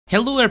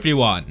Hello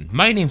everyone,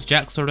 my name's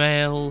Jack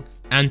Sorrell,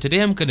 and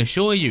today I'm going to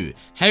show you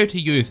how to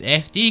use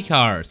SD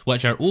cards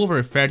which are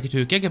over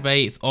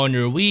 32GB on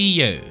your Wii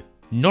U.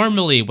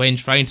 Normally when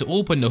trying to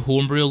open the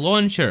Homebrew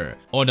launcher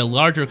on a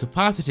larger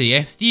capacity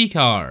SD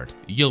card,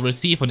 you'll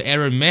receive an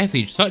error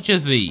message such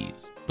as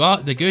these.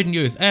 But the good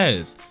news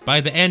is, by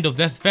the end of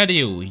this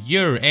video,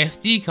 your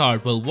SD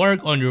card will work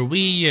on your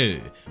Wii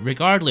U,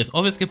 regardless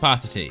of its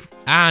capacity.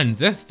 And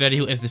this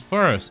video is the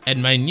first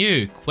in my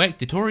new quick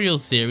tutorial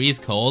series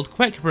called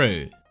Quick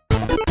Brew.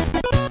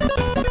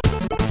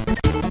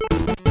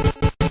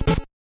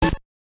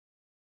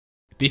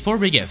 Before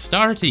we get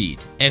started,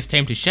 it's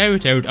time to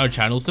shout out our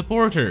channel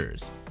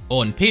supporters.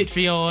 On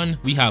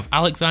Patreon, we have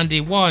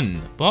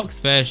Alexander1,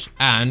 Boxfish,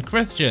 and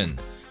Christian.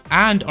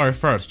 And our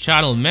first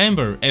channel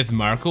member is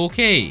Marco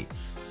K.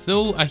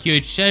 So a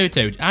huge shout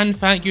out and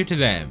thank you to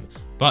them.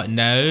 But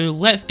now,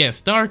 let's get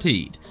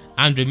started.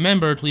 And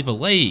remember to leave a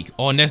like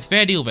on this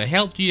video if it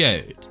helped you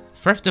out.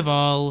 First of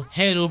all,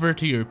 head over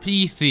to your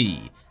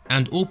PC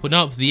and open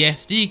up the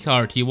SD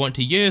card you want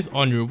to use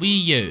on your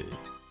Wii U.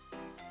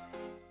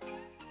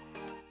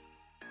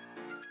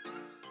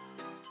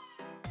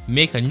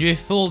 Make a new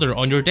folder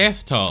on your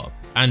desktop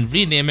and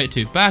rename it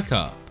to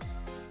Backup.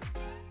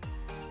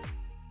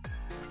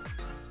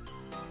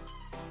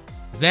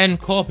 Then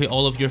copy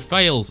all of your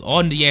files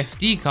on the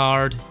SD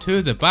card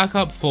to the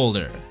backup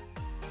folder.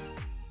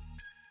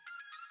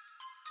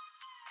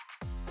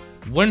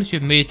 Once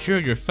you've made sure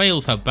your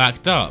files have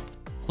backed up,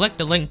 click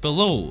the link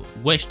below,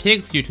 which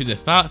takes you to the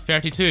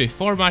FAT32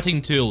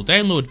 Formatting tool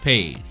download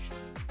page.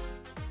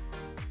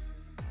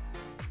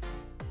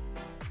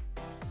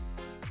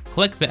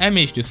 Click the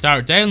image to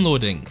start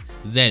downloading,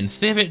 then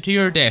save it to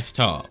your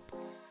desktop.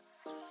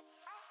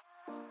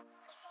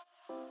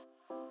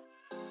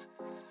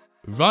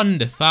 Run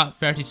the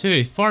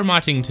FAT32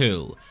 Formatting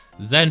tool,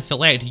 then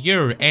select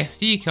your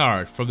SD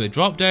card from the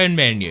drop-down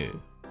menu.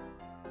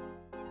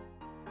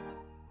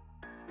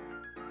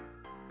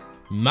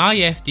 My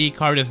SD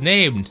card is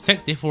named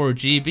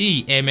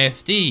 64GB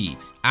MSD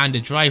and the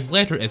drive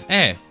letter is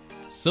F,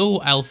 so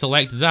I'll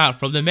select that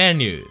from the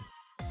menu.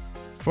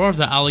 For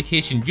the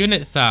allocation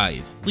unit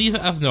size, leave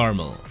it as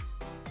normal.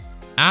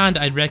 And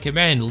I'd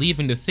recommend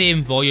leaving the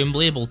same volume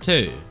label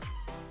too.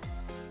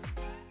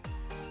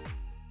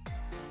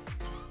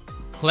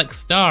 Click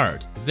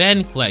Start,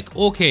 then click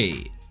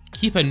OK.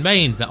 Keep in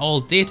mind that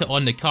all data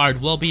on the card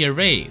will be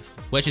erased,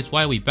 which is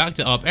why we backed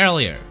it up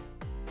earlier.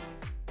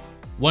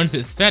 Once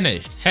it's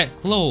finished, hit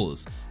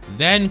Close,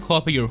 then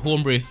copy your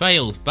Homebrew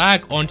files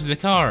back onto the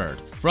card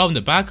from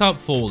the backup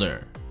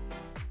folder.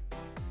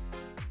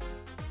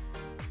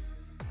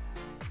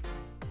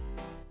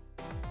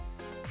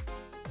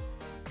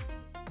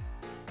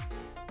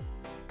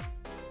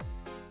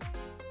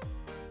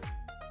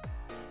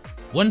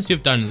 Once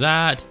you've done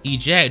that,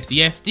 eject the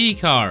SD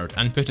card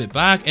and put it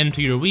back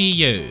into your Wii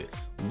U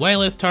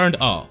while it's turned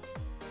off.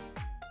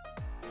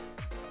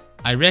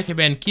 I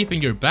recommend keeping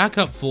your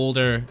backup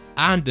folder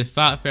and the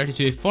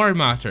FAT32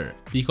 formatter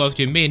because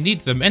you may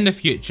need them in the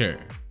future.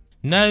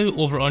 Now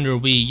over on your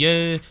Wii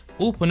U,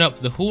 open up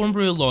the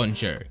Homebrew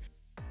launcher.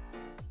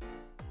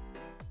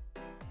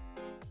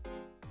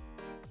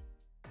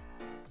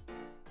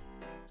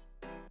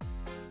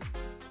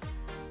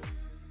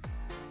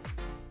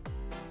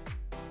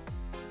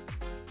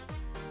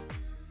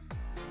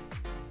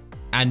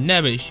 And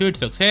now it should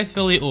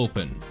successfully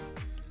open.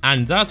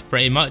 And that's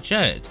pretty much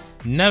it.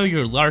 Now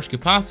your large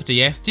capacity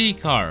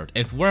SD card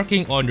is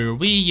working on your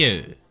Wii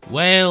U.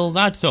 Well,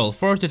 that's all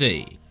for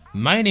today.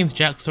 My name's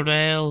Jack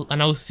Sorrell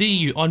and I'll see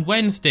you on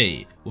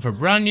Wednesday with a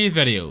brand new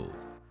video.